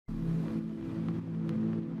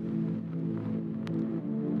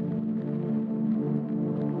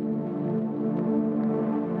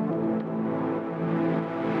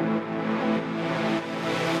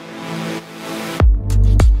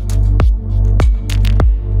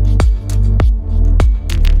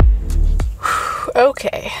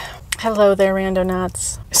Okay. Hello there,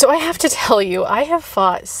 Randonauts. So I have to tell you, I have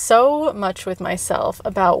fought so much with myself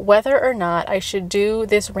about whether or not I should do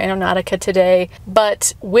this Randonautica today,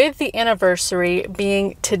 but with the anniversary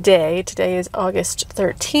being today is August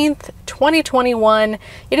 13th, 2021,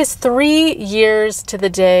 it is 3 years to the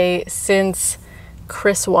day since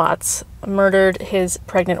Chris Watts murdered his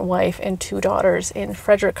pregnant wife and 2 daughters in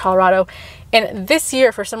Frederick, Colorado. And this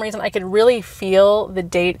year, for some reason, I could really feel the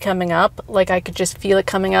date coming up. Like I could just feel it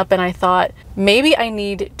coming up, and I thought maybe I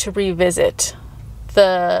need to revisit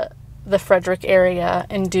the Frederick area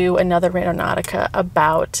and do another Randonautica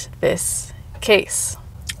about this case.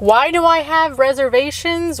 Why do I have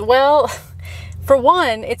reservations? Well, for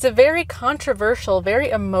one, it's a very controversial, very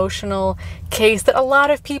emotional case that a lot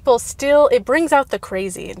of people still, it brings out the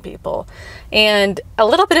crazy in people. And a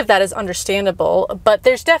little bit of that is understandable, but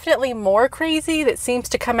there's definitely more crazy that seems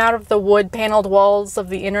to come out of the wood paneled walls of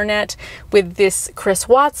the internet with this Chris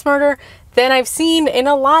Watts murder than I've seen in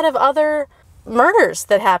a lot of other murders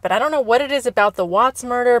that happen. I don't know what it is about the Watts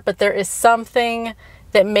murder, but there is something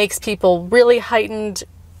that makes people really heightened,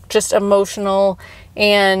 just emotional,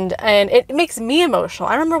 and it makes me emotional.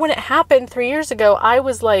 I remember when it happened 3 years ago, I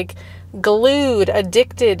was like glued,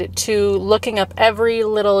 addicted to looking up every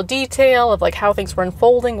little detail of like how things were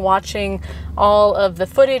unfolding, watching all of the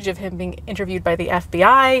footage of him being interviewed by the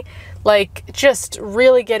FBI, like just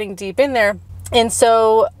really getting deep in there. And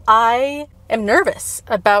so I am nervous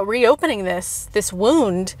about reopening this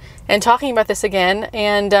wound and talking about this again,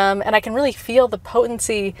 and I can really feel the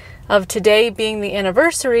potency of today being the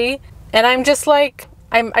anniversary, and I'm just like,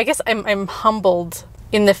 I guess I'm humbled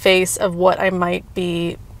in the face of what I might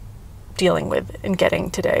be dealing with and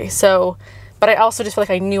getting today. So, but I also just feel like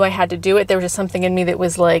I knew I had to do it. There was just something in me that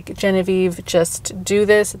was like, Genevieve, just do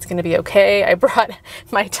this. It's gonna be okay. I brought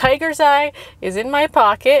my tiger's eye is in my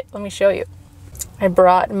pocket. Let me show you. I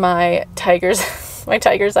brought my tiger's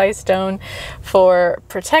eye stone for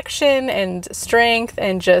protection and strength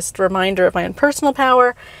and just reminder of my own personal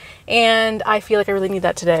power. And I feel like I really need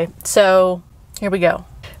that today. So here we go.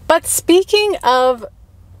 But speaking of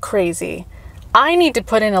crazy, I need to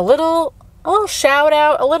put in a little shout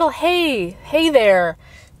out, a little hey there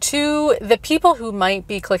to the people who might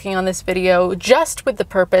be clicking on this video just with the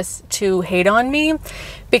purpose to hate on me.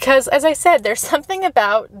 Because as I said, there's something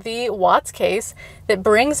about the Watts case that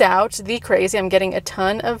brings out the crazy. I'm getting a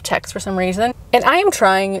ton of texts for some reason. And I am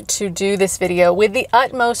trying to do this video with the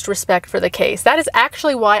utmost respect for the case. That is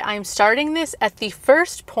actually why I'm starting this at the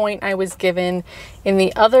first point I was given in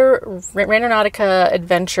the other Randonautica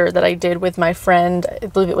adventure that I did with my friend. I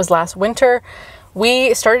believe it was last winter.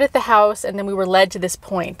 We started at the house and then we were led to this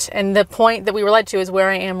point. And the point that we were led to is where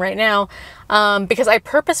I am right now, because I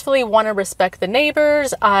purposefully want to respect the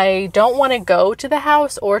neighbors. I don't want to go to the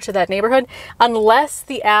house or to that neighborhood unless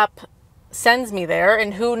the app sends me there.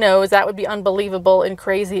 And who knows, that would be unbelievable and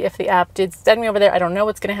crazy if the app did send me over there. I don't know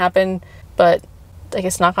what's going to happen, but I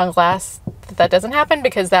guess knock on glass that doesn't happen,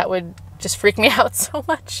 because that would just freak me out so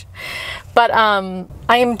much. But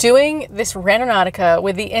I am doing this Randonautica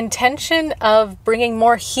with the intention of bringing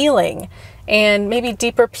more healing and maybe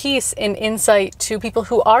deeper peace and insight to people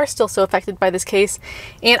who are still so affected by this case.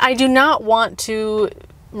 And I do not want to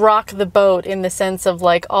rock the boat in the sense of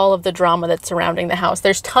like all of the drama that's surrounding the house.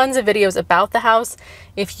 There's tons of videos about the house.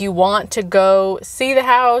 If you want to go see the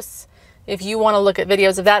house, if you want to look at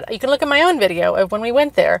videos of that, you can look at my own video of when we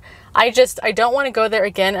went there. I don't want to go there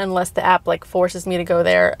again unless the app like forces me to go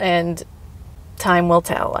there, and time will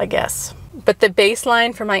tell, I guess. But the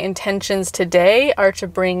baseline for my intentions today are to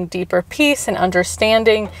bring deeper peace and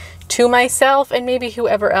understanding to myself and maybe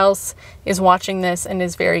whoever else is watching this and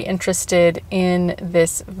is very interested in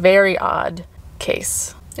this very odd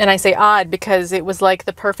case. And I say odd because it was like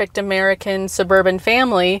the perfect American suburban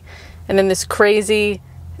family, and then this crazy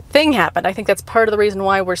thing happened. I think that's part of the reason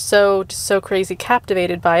why we're so crazy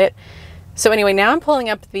captivated by it. So anyway, now I'm pulling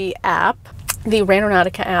up the app, the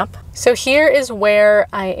Randonautica app. So here is where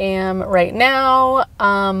I am right now.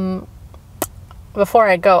 Before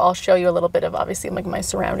I go, I'll show you a little bit of obviously like my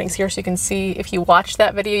surroundings here, so you can see, if you watch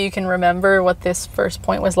that video, you can remember what this first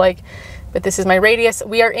point was like. But this is my radius.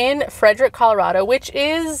 We are in Frederick, Colorado, which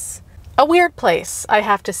is a weird place, I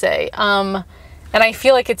have to say. And I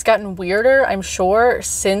feel like it's gotten weirder, I'm sure,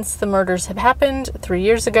 since the murders have happened 3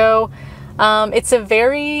 years ago. It's a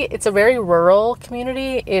very rural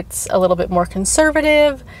community. It's a little bit more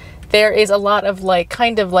conservative. There is a lot of like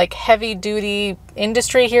kind of like heavy duty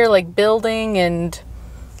industry here, like building and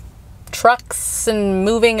trucks and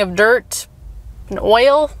moving of dirt and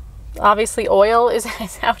oil. Obviously oil is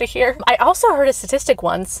out of here. I also heard a statistic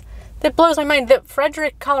once that blows my mind that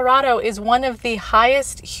Frederick, Colorado is one of the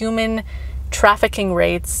highest human trafficking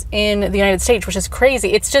rates in the United States, which is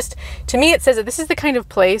crazy. It's just, to me, it says that this is the kind of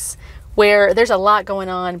place where there's a lot going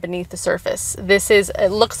on beneath the surface.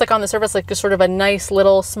 It looks like on the surface like just sort of a nice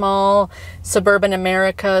little small suburban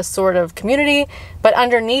America sort of community, but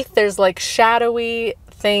underneath there's like shadowy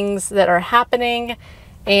things that are happening.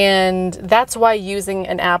 And that's why using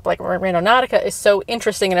an app like Randonautica is so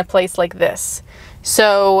interesting in a place like this.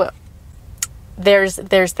 So there's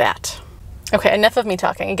that. Okay, enough of me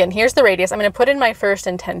talking. Again, here's the radius. I'm going to put in my first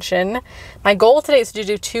intention. My goal today is to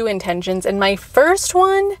do 2 intentions, and my first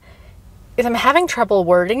one is, I'm having trouble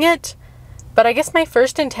wording it, but I guess my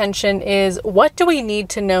first intention is, what do we need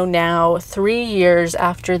to know now, 3 years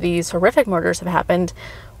after these horrific murders have happened?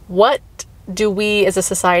 What do we as a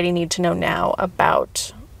society need to know now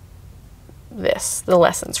about this, the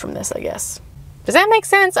lessons from this, I guess? Does that make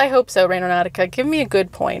sense? I hope so, Randonautica. Give me a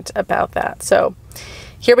good point about that. So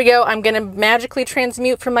here we go. I'm going to magically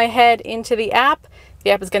transmute from my head into the app. The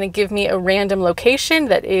app is going to give me a random location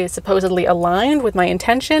that is supposedly aligned with my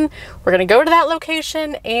intention. We're going to go to that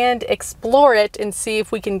location and explore it and see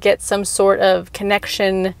if we can get some sort of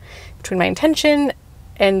connection between my intention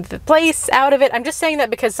and the place out of it. I'm just saying that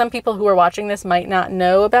because some people who are watching this might not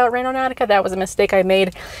know about Randonautica. That was a mistake I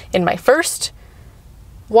made in my first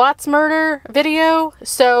Watts murder video.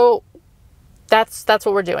 So that's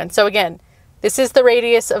what we're doing. So again, this is the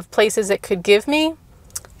radius of places it could give me,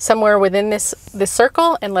 somewhere within this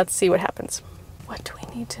circle, and let's see what happens. What do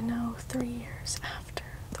we need to know 3 years after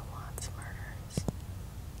the Watts murders?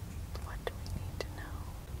 What do we need to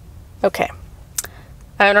know? Okay.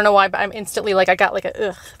 I don't know why, but I'm instantly like, I got like a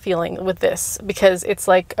ugh feeling with this, because it's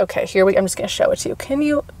like, okay, I'm just going to show it to you. Can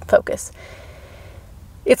you focus?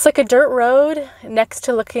 It's like a dirt road next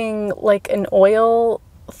to looking like an oil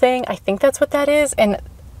thing. I think that's what that is. And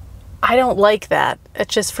I don't like that. It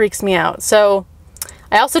just freaks me out. So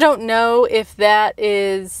I also don't know if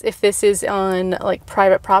this is on like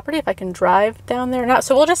private property, if I can drive down there or not.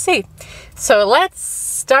 So we'll just see. So let's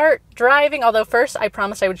start driving. Although first I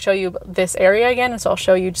promised I would show you this area again. And so I'll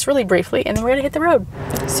show you just really briefly, and then we're going to hit the road.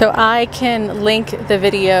 So I can link the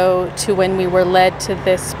video to when we were led to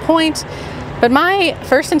this point. But my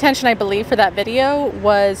first intention, I believe, for that video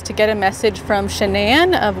was to get a message from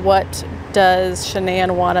Shanann of what does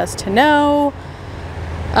Shanann want us to know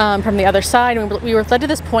from the other side. And we were led to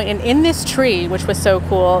this point, and in this tree, which was so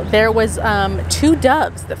cool, there was 2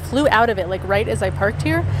 doves that flew out of it, like right as I parked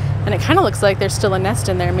here. And it kind of looks like there's still a nest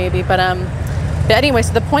in there maybe. But anyway,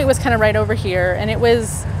 so the point was kind of right over here, and it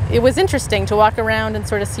was interesting to walk around and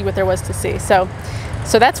sort of see what there was to see. So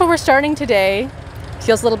that's where we're starting today.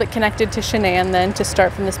 Feels a little bit connected to Shanann then to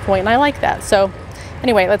start from this point, and I like that. So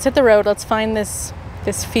anyway, let's hit the road. Let's find this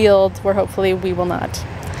field where hopefully we will not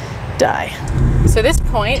die. So this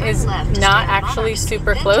point is not actually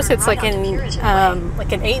super close. It's like an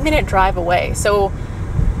 8-minute drive away. So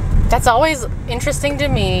that's always interesting to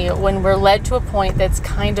me when we're led to a point that's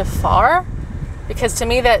kind of far, because to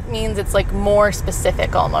me that means it's like more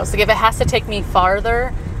specific almost. Like if it has to take me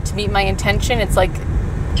farther to meet my intention, it's like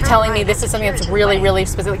telling me this is something that's really, really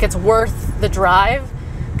specific. Like it's worth the drive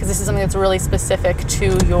because this is something that's really specific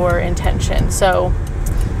to your intention. So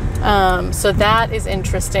that is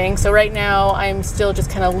interesting. So right now I'm still just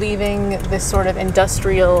kind of leaving this sort of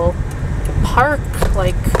industrial park,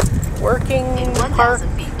 like working park.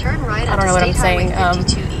 Turn right I don't know what I'm saying.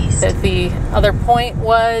 That the other point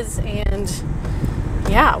was, and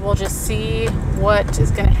yeah, we'll just see what is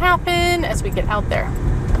going to happen as we get out there.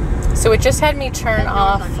 So it just had me turn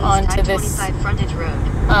off onto this,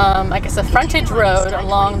 I guess a frontage road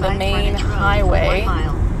along the main highway.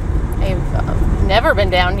 I've never been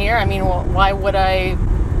down here. I mean, well, why would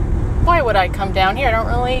I come down here? I don't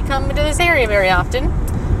really come into this area very often.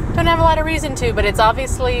 Don't have a lot of reason to, but it's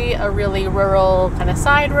obviously a really rural kind of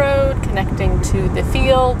side road connecting to the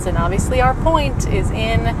fields, and obviously our point is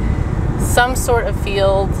in some sort of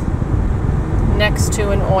field next to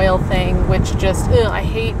an oil thing, which just, I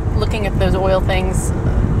hate looking at those oil things,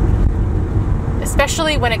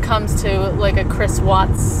 especially when it comes to like a Chris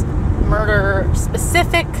Watts murder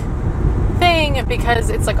specific thing, because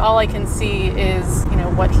it's like all I can see is, you know,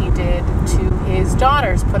 what he did to his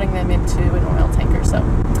daughters, putting them into an oil tanker. So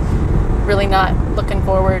really not looking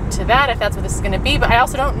forward to that, if that's what this is going to be. But I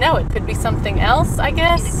also don't know. It could be something else, I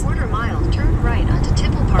guess. In a quarter mile, turn right onto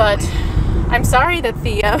Tipple Parkway. But I'm sorry that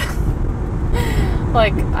the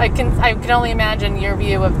like I can only imagine your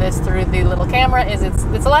view of this through the little camera. It's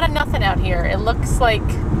a lot of nothing out here. It looks like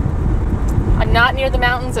I'm not near the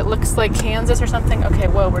mountains. It looks like Kansas or something. Okay,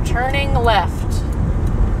 whoa, we're turning left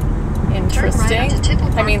in Interesting.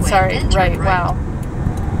 I mean, sorry, right, wow.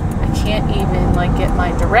 I can't even like get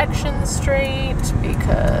my directions straight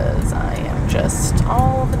because I am just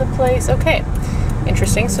all over the place. Okay,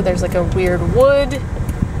 interesting. So there's like a weird wood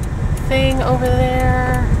thing over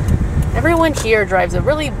there. Everyone here drives a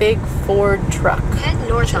really big Ford truck. Head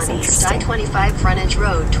north on East I-25 frontage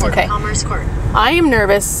road toward Commerce Court. I am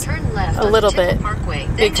nervous Turn left a little bit Parkway,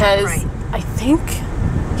 because right. I think,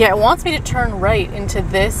 yeah, it wants me to turn right into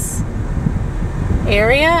this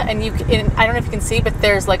area, and I don't know if you can see, but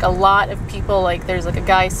there's like a lot of people. Like there's like a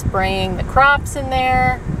guy spraying the crops in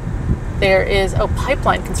there. There is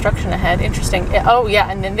pipeline construction ahead. Interesting. Oh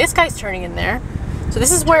yeah, and then this guy's turning in there. So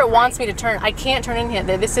this is where it wants me to turn. I can't turn in here.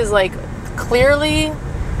 This is like clearly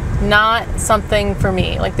not something for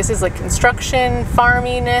me. Like this is like construction,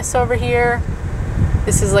 farminess over here.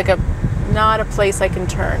 This is like not a place I can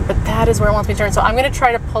turn, but that is where it wants me to turn. So I'm going to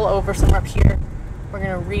try to pull over somewhere up here. We're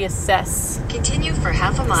going to reassess. Continue for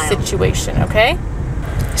half a mile. Situation, okay?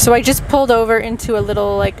 So I just pulled over into a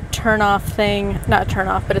little like turn off thing. Not turn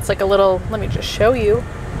off, but it's like a little, let me just show you.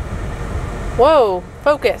 Whoa,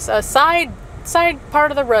 focus. A side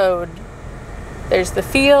part of the road. There's the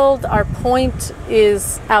field. Our point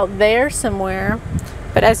is out there somewhere.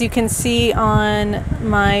 But as you can see on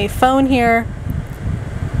my phone here,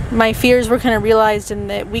 my fears were kind of realized in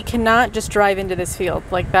that we cannot just drive into this field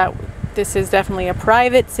like that. This is definitely a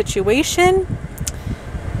private situation,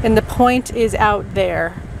 and the point is out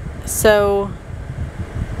there. So,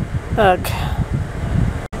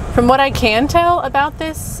 from what I can tell about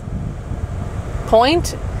this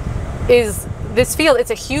point is this field,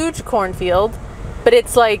 it's a huge cornfield, but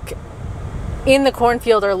it's like in the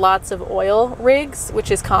cornfield are lots of oil rigs,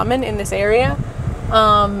 which is common in this area.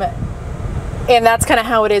 And that's kind of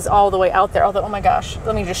how it is all the way out there. Although, oh my gosh,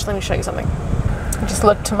 let me show you something. I just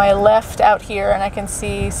look to my left out here and I can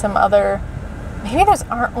see some other, maybe those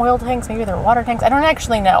aren't oil tanks, maybe they're water tanks. I don't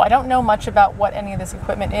actually know. I don't know much about what any of this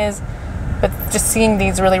equipment is, but just seeing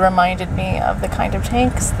these really reminded me of the kind of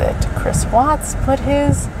tanks that Chris Watts put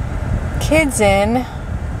his kids in.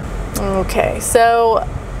 Okay, so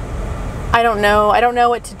I don't know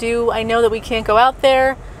what to do. I know that we can't go out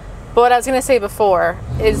there, but what I was going to say before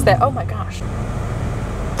is that, oh my gosh,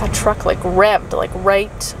 that truck like revved like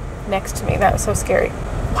right next to me. That was so scary.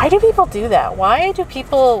 Why do people do that? Why do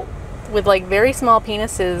people with like very small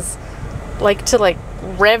penises like to like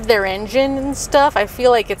rev their engine and stuff? I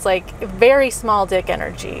feel like it's like very small dick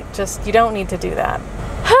energy. Just, you don't need to do that.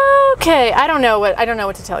 Okay, I don't know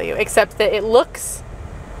what to tell you, except that it looks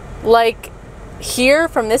like here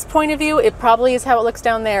from this point of view, it probably is how it looks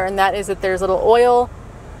down there, and that is that there's little oil,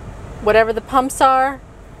 whatever the pumps are,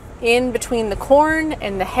 in between the corn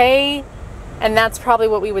and the hay, and that's probably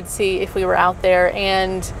what we would see if we were out there.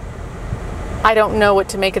 And I don't know what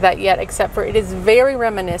to make of that yet, except for it is very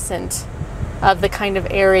reminiscent of the kind of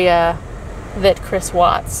area that Chris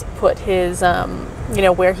Watts put his,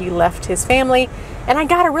 where he left his family. And I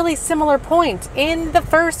got a really similar point in the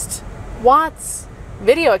first Watts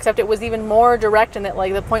video, except it was even more direct in that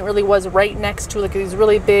like the point really was right next to like these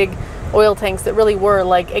really big oil tanks that really were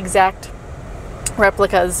like exact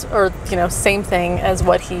replicas, or same thing as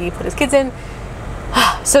what he put his kids in.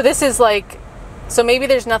 So this is like, so maybe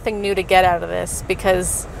there's nothing new to get out of this,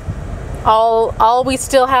 because all we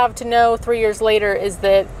still have to know 3 years later is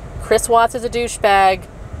that Chris Watts is a douchebag,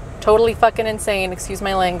 totally fucking insane, excuse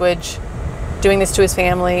my language, doing this to his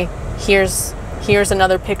family. Here's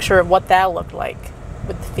another picture of what that looked like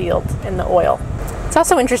with the field and the oil. It's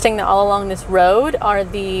also interesting that all along this road are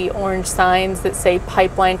the orange signs that say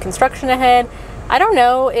pipeline construction ahead. I don't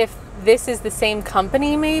know if this is the same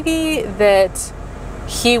company maybe that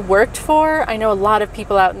he worked for. I know a lot of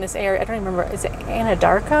people out in this area. I don't remember. Is it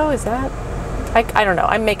Anadarko? Is that? I don't know.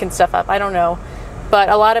 I'm making stuff up. I don't know. But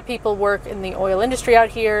a lot of people work in the oil industry out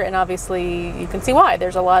here, and obviously you can see why.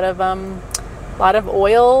 There's a lot of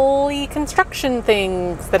oily construction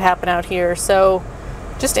things that happen out here. So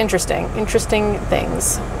just interesting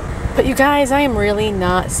things. But you guys, I am really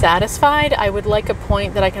not satisfied. I would like a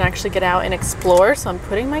point that I can actually get out and explore. So I'm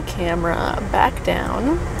putting my camera back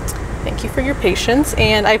down. Thank you for your patience.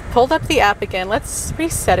 And I've pulled up the app again. Let's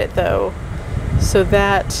reset it though, so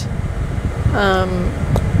that,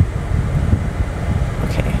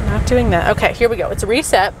 okay, not doing that. Okay, here we go. It's a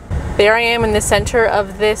reset. There I am in the center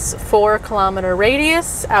of this 4-kilometer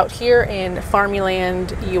radius out here in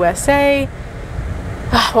Farmyland, USA.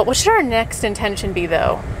 What should our next intention be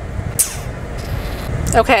though?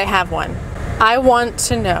 Okay, I have one. I want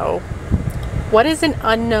to know, what is an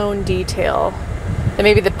unknown detail that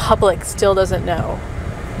maybe the public still doesn't know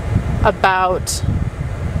about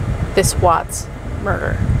this Watts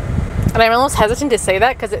murder? And I'm almost hesitant to say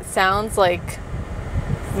that because it sounds like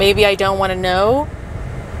maybe I don't want to know.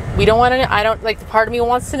 We don't want to know. I don't, like, part of me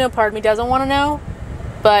wants to know, part of me doesn't want to know.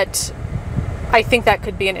 But I think that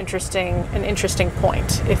could be an interesting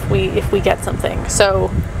point if we get something.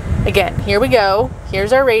 So again, here we go.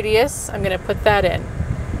 Here's our radius. I'm going to put that in.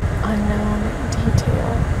 Unknown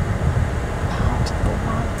detail about the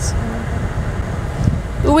Watts.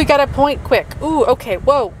 Ooh, we got a point quick. Ooh, okay.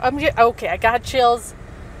 Whoa. Okay, I got chills.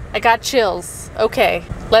 Okay,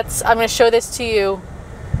 I'm going to show this to you.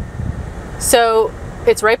 So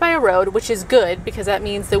it's right by a road, which is good because that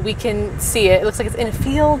means that we can see it. It looks like it's in a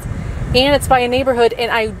field and it's by a neighborhood,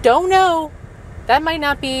 and I don't know, that might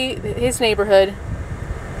not be his neighborhood,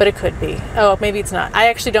 but it could be. Oh, maybe it's not. I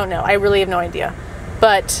actually don't know. I really have no idea,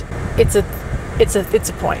 but it's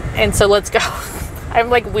a point. And so let's go. I'm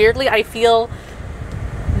like, weirdly, I feel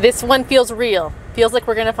this one feels real. Feels like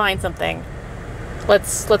we're going to find something.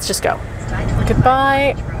 Let's just go.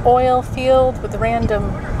 Goodbye, oil field with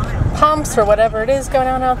random pumps or whatever it is going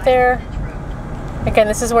on out there. Again,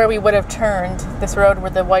 this is where we would have turned, this road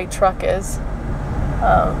where the white truck is,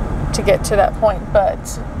 to get to that point, but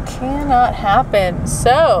cannot happen.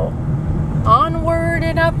 So, onward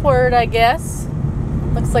and upward, I guess.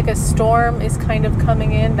 Looks like a storm is kind of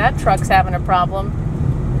coming in. That truck's having a problem.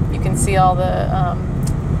 You can see all the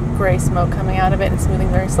gray smoke coming out of it. It's moving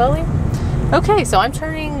very slowly. Okay, so I'm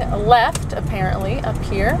turning left, apparently, up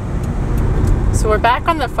here. So we're back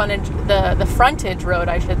on the frontage road,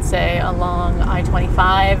 I should say, along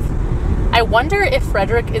I-25. I wonder if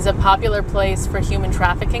Frederick is a popular place for human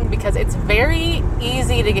trafficking because it's very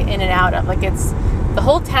easy to get in and out of. Like, it's the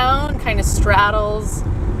whole town kind of straddles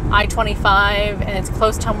I-25, and it's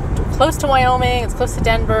close to Wyoming, it's close to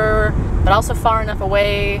Denver, but also far enough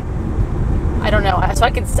away. I don't know. So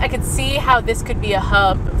I could see how this could be a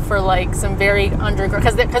hub for like some very underground,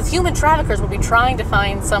 because human traffickers will be trying to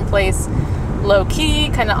find someplace low key,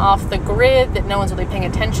 kind of off the grid that no one's really paying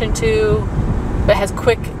attention to, but has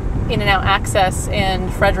quick in and out access.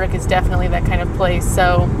 And Frederick is definitely that kind of place.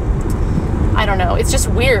 So I don't know. It's just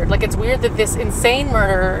weird. Like, it's weird that this insane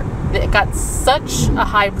murder that got such a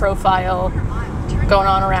high profile going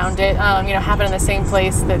on around it, happened in the same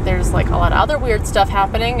place that there's like a lot of other weird stuff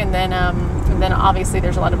happening, and then obviously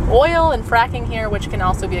there's a lot of oil and fracking here, which can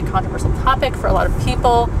also be a controversial topic for a lot of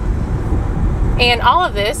people. And all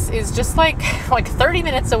of this is just like 30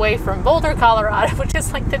 minutes away from Boulder, Colorado, which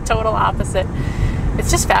is like the total opposite. It's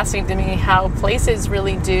just fascinating to me how places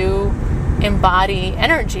really do embody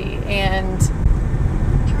energy, and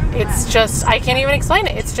it's just, I can't even explain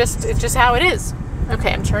it. It's just how it is.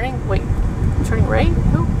 Okay, I'm turning right.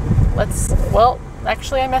 Ooh,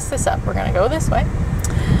 actually I messed this up. We're gonna go this way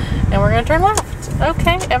and we're gonna turn left.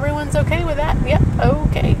 Okay, everyone's okay with that? Yep,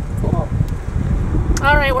 okay, cool.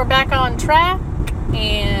 All right, we're back on track,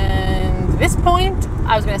 and this point,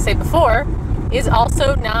 I was gonna say before, is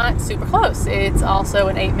also not super close. It's also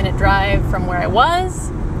an 8-minute drive from where I was,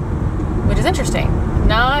 which is interesting.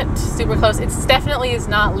 Not super close. It's definitely is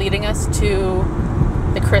not leading us to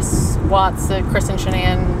the Chris Watts, the Chris and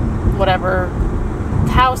Shanann, whatever,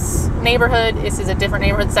 house neighborhood. This is a different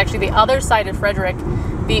neighborhood. It's actually the other side of Frederick,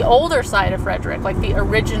 the older side of Frederick, like the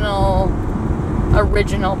original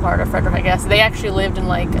part of Frederick, I guess. They actually lived in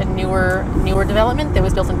like a newer development that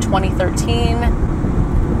was built in 2013,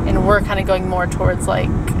 and we're kind of going more towards like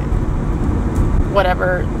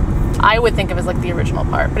whatever I would think of as like the original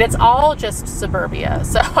part, but it's all just suburbia.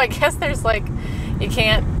 So I guess there's like, you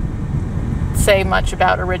can't say much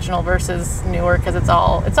about original versus newer because it's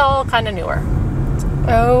all kind of newer.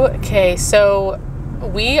 Okay, so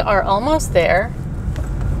we are almost there.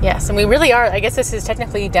 Yes, and we really are. I guess this is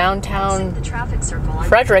technically downtown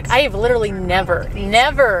Frederick. I have literally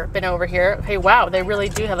never been over here. Okay, wow, they really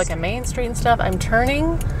do have like a main street and stuff. I'm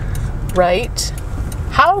turning right.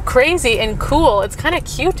 How crazy and cool. It's kind of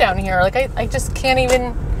cute down here. Like, I just can't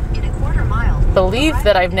even believe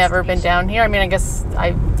that I've never been down here. I mean, I guess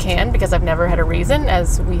I can because I've never had a reason,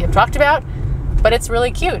 as we have talked about, but it's really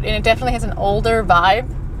cute, and it definitely has an older vibe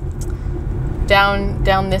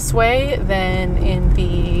down this way than in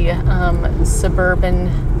the suburban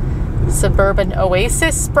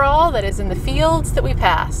oasis sprawl that is in the fields that we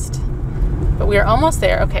passed. But we are almost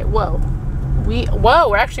there. Okay, whoa,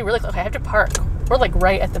 we're actually really close. Okay, I have to park. We're like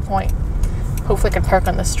right at the point. Hopefully I can park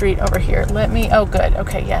on the street over here. Oh good,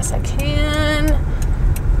 okay, yes I can.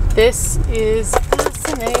 This is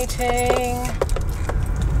fascinating.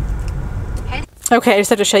 Okay, I just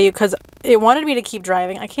have to show you because it wanted me to keep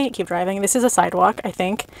driving. I can't keep driving. This is a sidewalk, I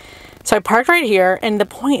think. So I parked right here, and the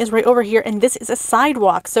point is right over here, and this is a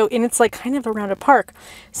sidewalk. So, and it's like kind of around a park.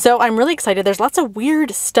 So I'm really excited. There's lots of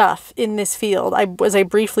weird stuff in this field. As I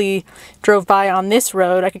briefly drove by on this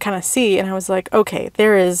road, I could kind of see, and I was like, okay,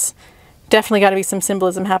 there is definitely got to be some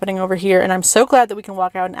symbolism happening over here, and I'm so glad that we can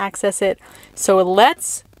walk out and access it. So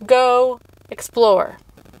let's go explore.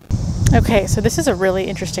 Okay, so this is a really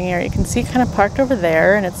interesting area. You can see kind of parked over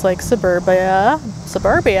there, and it's like suburbia.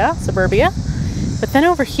 But then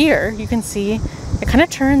over here, you can see it kind of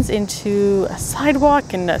turns into a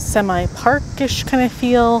sidewalk and a semi-parkish kind of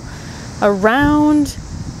feel around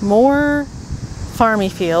more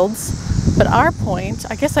farmy fields. But our point,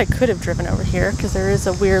 I guess I could have driven over here because there is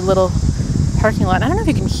a weird little parking lot. I don't know if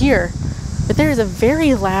you can hear, but there is a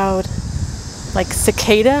very loud, like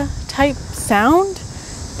cicada type sound,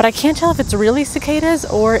 but I can't tell if it's really cicadas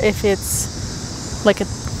or if it's like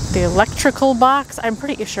the electrical box. I'm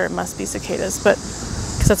pretty sure it must be cicadas, but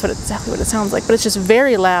because that's exactly what it sounds like. But it's just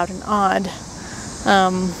very loud and odd.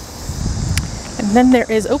 And then there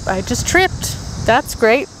is, oh, I just tripped. That's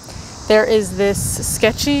great. There is this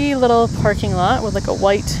sketchy little parking lot with like a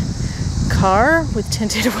white car with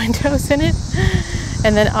tinted windows in it.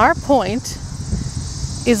 And then our point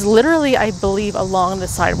is literally, I believe, along the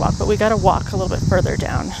sidewalk, but we got to walk a little bit further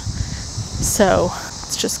down. So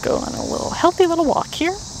let's just go on a healthy little walk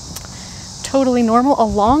here. Totally normal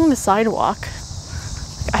along the sidewalk.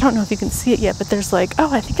 I don't know if you can see it yet, but there's like,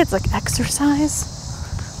 oh, I think it's like exercise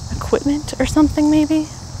equipment or something maybe.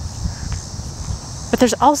 But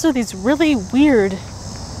there's also these really weird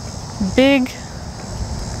big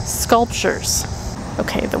sculptures.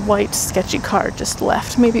 Okay, the white sketchy car just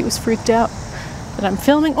left. Maybe it was freaked out that I'm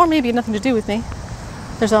filming, or maybe it had nothing to do with me.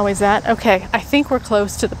 There's always that. Okay, I think we're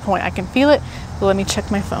close to the point. I can feel it, but let me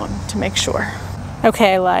check my phone to make sure.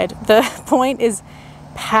 Okay, I lied. The point is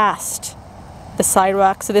past the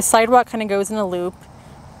sidewalk. So this sidewalk kind of goes in a loop.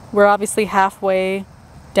 We're obviously halfway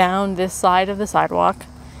down this side of the sidewalk,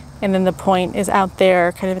 and then the point is out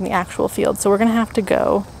there kind of in the actual field. So we're gonna have to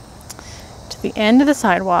go to the end of the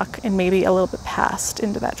sidewalk and maybe a little bit past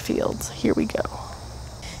into that field. Here we go.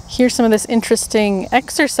 Here's some of this interesting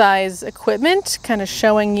exercise equipment, kind of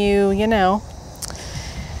showing you, you know,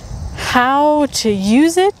 how to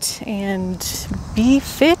use it and be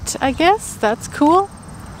fit, I guess. That's cool.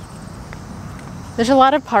 There's a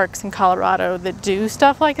lot of parks in Colorado that do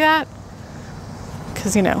stuff like that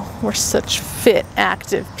because, you know, we're such fit,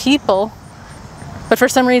 active people. But for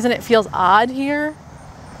some reason it feels odd here.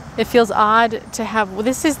 It feels odd to have, well,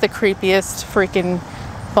 this is the creepiest freaking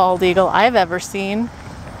bald eagle I've ever seen.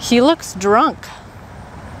 He looks drunk.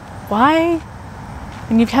 Why?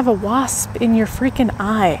 And you have a wasp in your freaking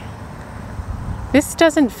eye. This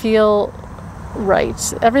doesn't feel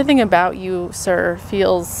right. Everything about you, sir,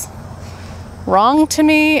 feels wrong to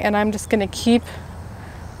me, and I'm just gonna keep,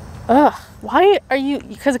 why are you,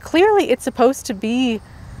 because clearly it's supposed to be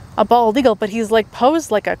a bald eagle, but he's like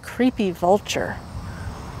posed like a creepy vulture.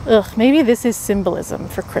 Maybe this is symbolism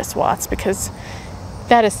for Chris Watts, because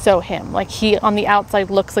that is so him. Like, he on the outside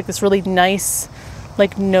looks like this really nice,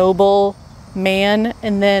 like noble man,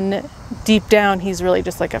 and then deep down he's really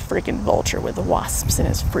just like a freaking vulture with the wasps in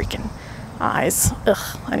his freaking eyes.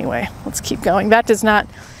 Anyway, let's keep going. That does not,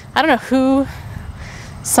 I don't know who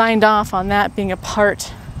signed off on that being a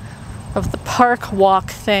part of the park walk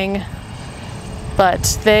thing,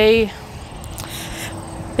 but they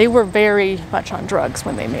were very much on drugs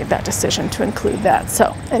when they made that decision to include that.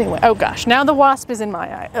 So anyway, oh gosh, now the wasp is in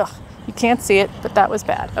my eye. You can't see it, but that was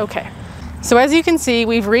bad. Okay. So as you can see,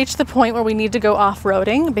 we've reached the point where we need to go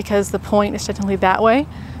off-roading because the point is technically that way.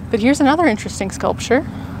 But here's another interesting sculpture.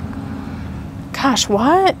 Gosh,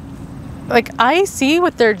 what? Like, I see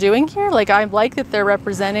what they're doing here. Like, I like that they're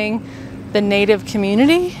representing the native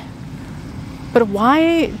community. But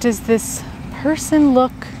why does this person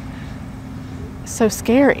look so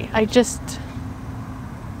scary? I just,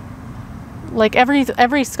 like,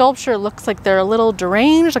 every sculpture looks like they're a little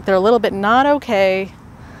deranged, like they're a little bit not okay.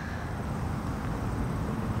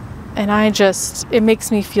 And it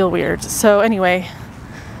makes me feel weird. So anyway,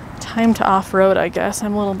 time to off-road, I guess.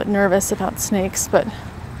 I'm a little bit nervous about snakes, but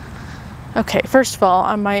okay, first of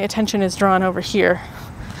all, my attention is drawn over here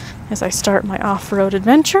as I start my off-road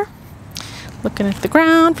adventure. Looking at the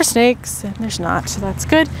ground for snakes, and there's not, so that's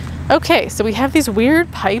good. Okay, so we have these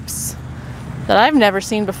weird pipes that I've never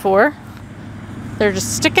seen before. They're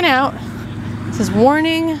just sticking out. It says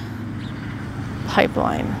warning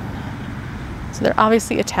pipeline. So they're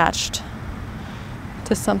obviously attached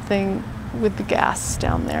to something with the gas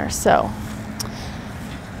down there. So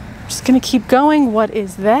I'm just gonna keep going. What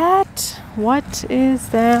is that? What is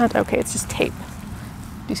that? Okay, it's just tape.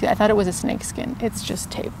 You see, I thought it was a snake skin. It's just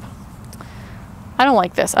tape. I don't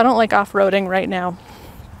like this. I don't like off-roading right now,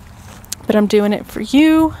 but I'm doing it for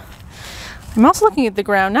you. I'm also looking at the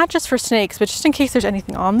ground, not just for snakes, but just in case there's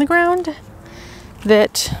anything on the ground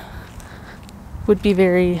that would be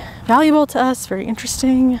very valuable to us, very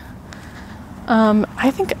interesting.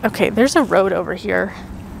 I think, okay, there's a road over here.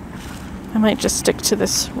 I might just stick to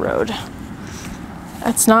this road.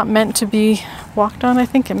 It's not meant to be walked on, I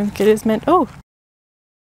think. I mean, it is meant, oh,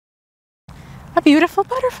 a beautiful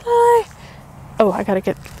butterfly. Oh, I gotta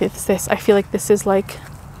get this. I feel like this is like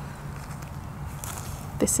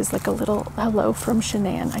a little hello from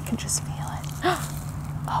Shanann. I can just feel it.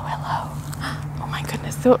 Oh, hello. Oh my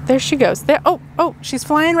goodness. There she goes. There. Oh, she's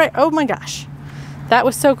flying right. Oh my gosh. That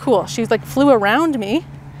was so cool. She's like flew around me.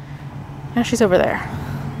 Now she's over there.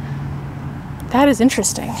 That is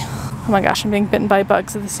interesting. Oh my gosh, I'm being bitten by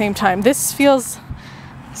bugs at the same time. This feels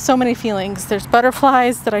so many feelings. There's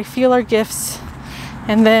butterflies that I feel are gifts,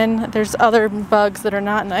 and then there's other bugs that are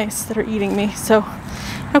not nice that are eating me. So,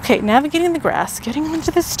 okay, navigating the grass, getting into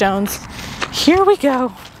the stones. Here we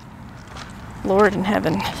go. Lord in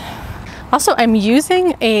heaven. Also, I'm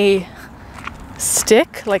using a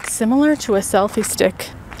stick, like similar to a selfie stick,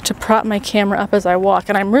 to prop my camera up as I walk,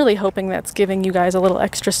 and I'm really hoping that's giving you guys a little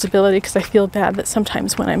extra stability, because I feel bad that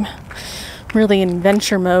sometimes when I'm really in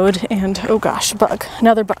adventure mode and, oh gosh, bug,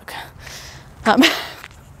 another bug.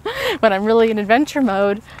 When I'm really in adventure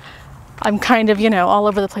mode, I'm kind of, you know, all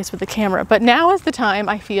over the place with the camera. But now is the time,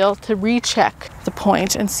 I feel, to recheck the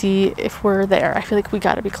point and see if we're there. I feel like we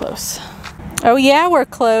gotta be close. Oh yeah, we're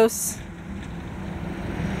close.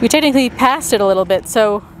 We technically passed it a little bit,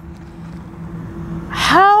 so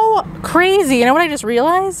how crazy. You know what I just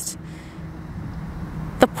realized?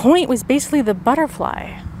 The point was basically the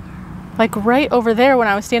butterfly. Like right over there, when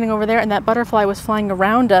I was standing over there and that butterfly was flying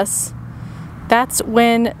around us, that's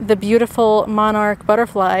when the beautiful monarch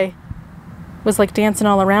butterfly was like dancing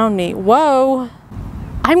all around me. Whoa.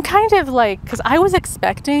 I'm kind of like, because I was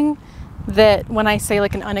expecting that when I say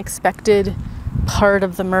like an unexpected part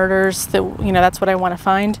of the murders, that, you know, that's what I want to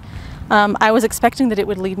find. I was expecting that it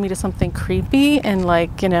would lead me to something creepy and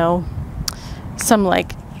like, you know, some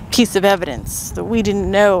like piece of evidence that we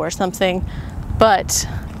didn't know or something. But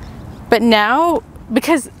now,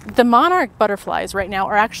 because the monarch butterflies right now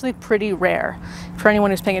are actually pretty rare. For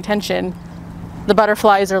anyone who's paying attention, the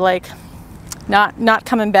butterflies are like not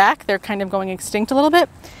coming back. They're kind of going extinct a little bit.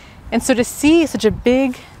 And so to see such a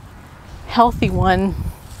big, healthy one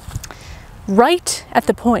right at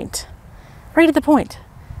the point,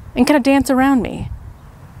 and kind of dance around me,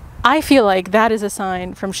 I feel like that is a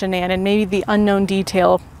sign from Shanann, and maybe the unknown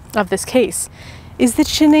detail of this case is that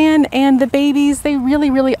Shanann and the babies, they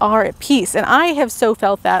really, really are at peace. And I have so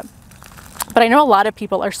felt that. But I know a lot of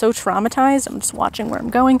people are so traumatized, I'm just watching where I'm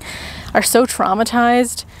going, are so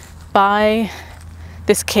traumatized by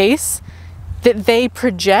this case that they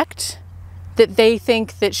project that they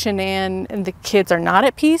think that Shanann and the kids are not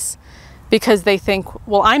at peace, because they think,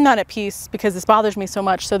 well, I'm not at peace because this bothers me so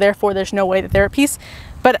much, so therefore there's no way that they're at peace.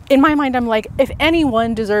 But in my mind, I'm like, if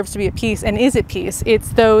anyone deserves to be at peace and is at peace,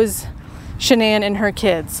 it's those Shanann and her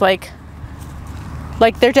kids. Like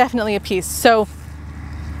they're definitely at peace. So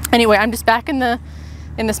anyway, I'm just back in the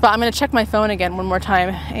spot. I'm gonna check my phone again one more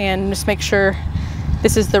time and just make sure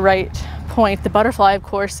this is the right point. The butterfly, of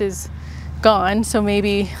course, is gone, so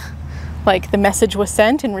maybe like the message was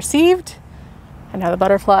sent and received, and now the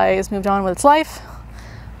butterfly has moved on with its life.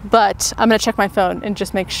 But I'm gonna check my phone and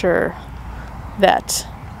just make sure that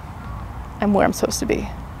I'm where I'm supposed to be.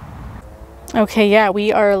 Okay, yeah,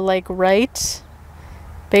 we are like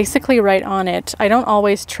basically right on it. I don't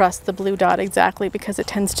always trust the blue dot exactly because it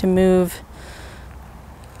tends to move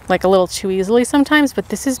like a little too easily sometimes, but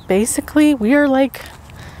this is basically, we're right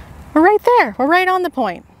there. We're right on the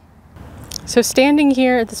point. So standing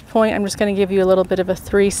here at this point, I'm just gonna give you a little bit of a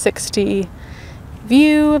 360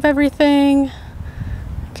 view of everything.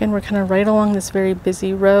 Again, we're kind of right along this very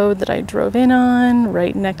busy road that I drove in on,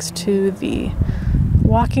 right next to the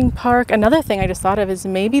walking park. Another thing I just thought of is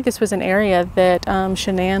maybe this was an area that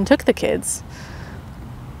Shanann took the kids.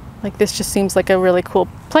 Like, this just seems like a really cool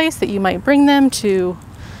place that you might bring them to,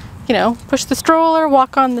 you know, push the stroller,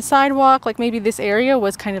 walk on the sidewalk. Like maybe this area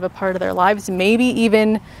was kind of a part of their lives. Maybe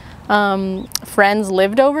even friends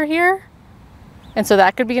lived over here. And so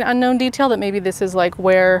that could be an unknown detail, that maybe this is like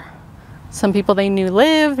where some people they knew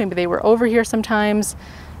live. Maybe they were over here sometimes.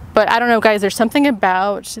 But I don't know, guys, there's something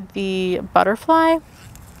about the butterfly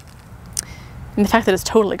and the fact that it's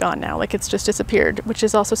totally gone now. Like, it's just disappeared, which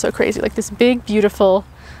is also so crazy. Like, this big, beautiful,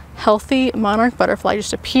 healthy monarch butterfly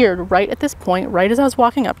just appeared right at this point, right as I was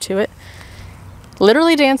walking up to it.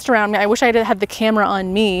 literally danced around me. I wish I had the camera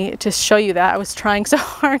on me to show you that. I was trying so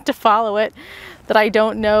hard to follow it that I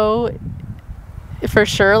don't know for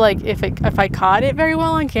sure like if I caught it very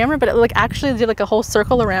well on camera, but it like actually did like a whole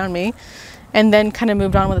circle around me and then kind of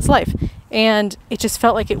moved on with its life. And it just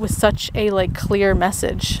felt like it was such a like clear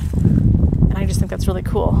message. And I just think that's really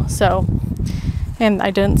cool. So, and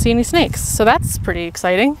I didn't see any snakes. So that's pretty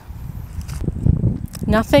exciting.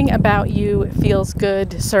 Nothing about you feels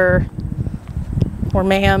good, sir or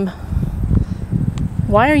ma'am.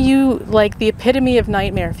 Why are you like the epitome of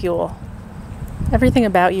nightmare fuel? Everything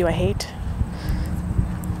about you I hate.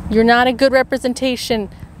 You're not a good representation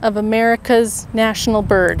of America's national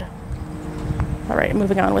bird. All right,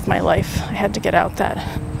 moving on with my life. I had to get out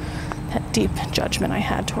that deep judgment I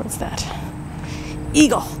had towards that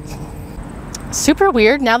eagle. Super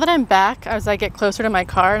weird. Now that I'm back, as I get closer to my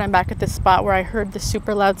car and I'm back at this spot where I heard the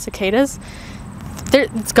super loud cicadas,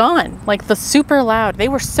 it's gone. Like the super loud. They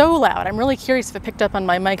were so loud. I'm really curious if it picked up on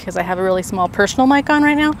my mic because I have a really small personal mic on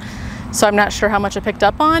right now. So I'm not sure how much it picked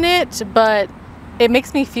up on it, but it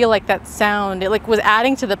makes me feel like that sound, it like was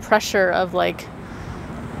adding to the pressure of like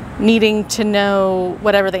needing to know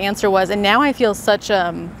whatever the answer was. And now I feel such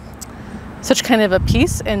kind of a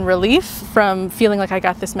peace and relief from feeling like I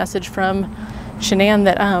got this message from Shanann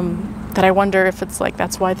that I wonder if it's like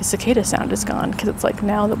that's why the cicada sound is gone, because it's like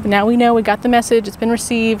now we know we got the message, it's been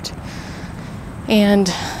received, and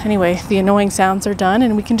anyway the annoying sounds are done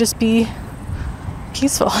and we can just be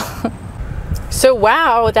peaceful. So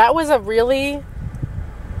wow, that was a really,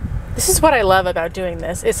 this is what I love about doing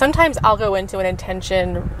this, is sometimes I'll go into an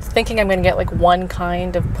intention thinking I'm going to get like one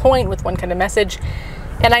kind of point with one kind of message,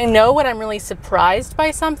 and I know when I'm really surprised by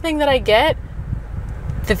something that I get,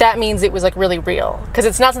 that means it was like really real, because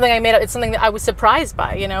it's not something I made up, it's something that I was surprised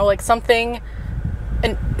by, you know, like something,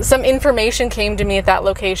 and some information came to me at that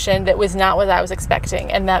location that was not what I was expecting,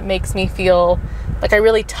 and that makes me feel like I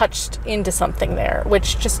really touched into something there,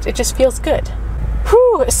 which it just feels good.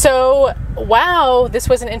 Whew. So wow, this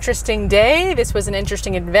was an interesting day, this was an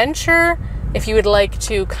interesting adventure. If you would like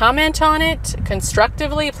to comment on it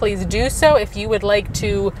constructively, please do so. If you would like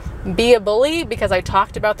to be a bully because I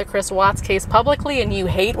talked about the Chris Watts case publicly and you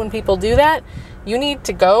hate when people do that, you need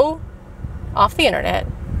to go off the internet,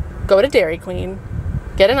 go to Dairy Queen,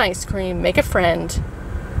 get an ice cream, make a friend,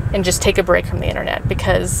 and just take a break from the internet,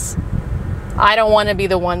 because I don't want to be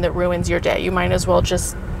the one that ruins your day. You might as well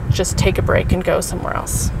just take a break and go somewhere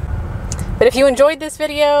else. But if you enjoyed this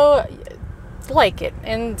video, like it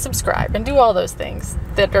and subscribe and do all those things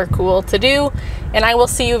that are cool to do, and I will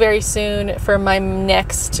see you very soon for my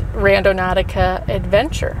next Randonautica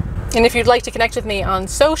adventure. And if you'd like to connect with me on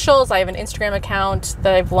socials, I have an Instagram account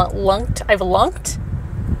that I've linked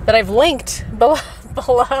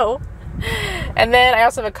below. And then I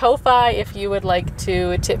also have a Ko-Fi if you would like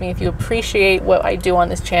to tip me, if you appreciate what I do on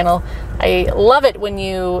this channel. I love it when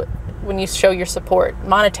you show your support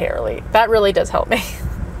monetarily. That really does help me.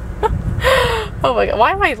 Oh my God,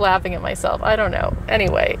 why am I laughing at myself? I don't know.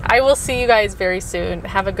 Anyway, I will see you guys very soon.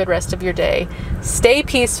 Have a good rest of your day. Stay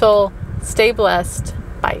peaceful, stay blessed.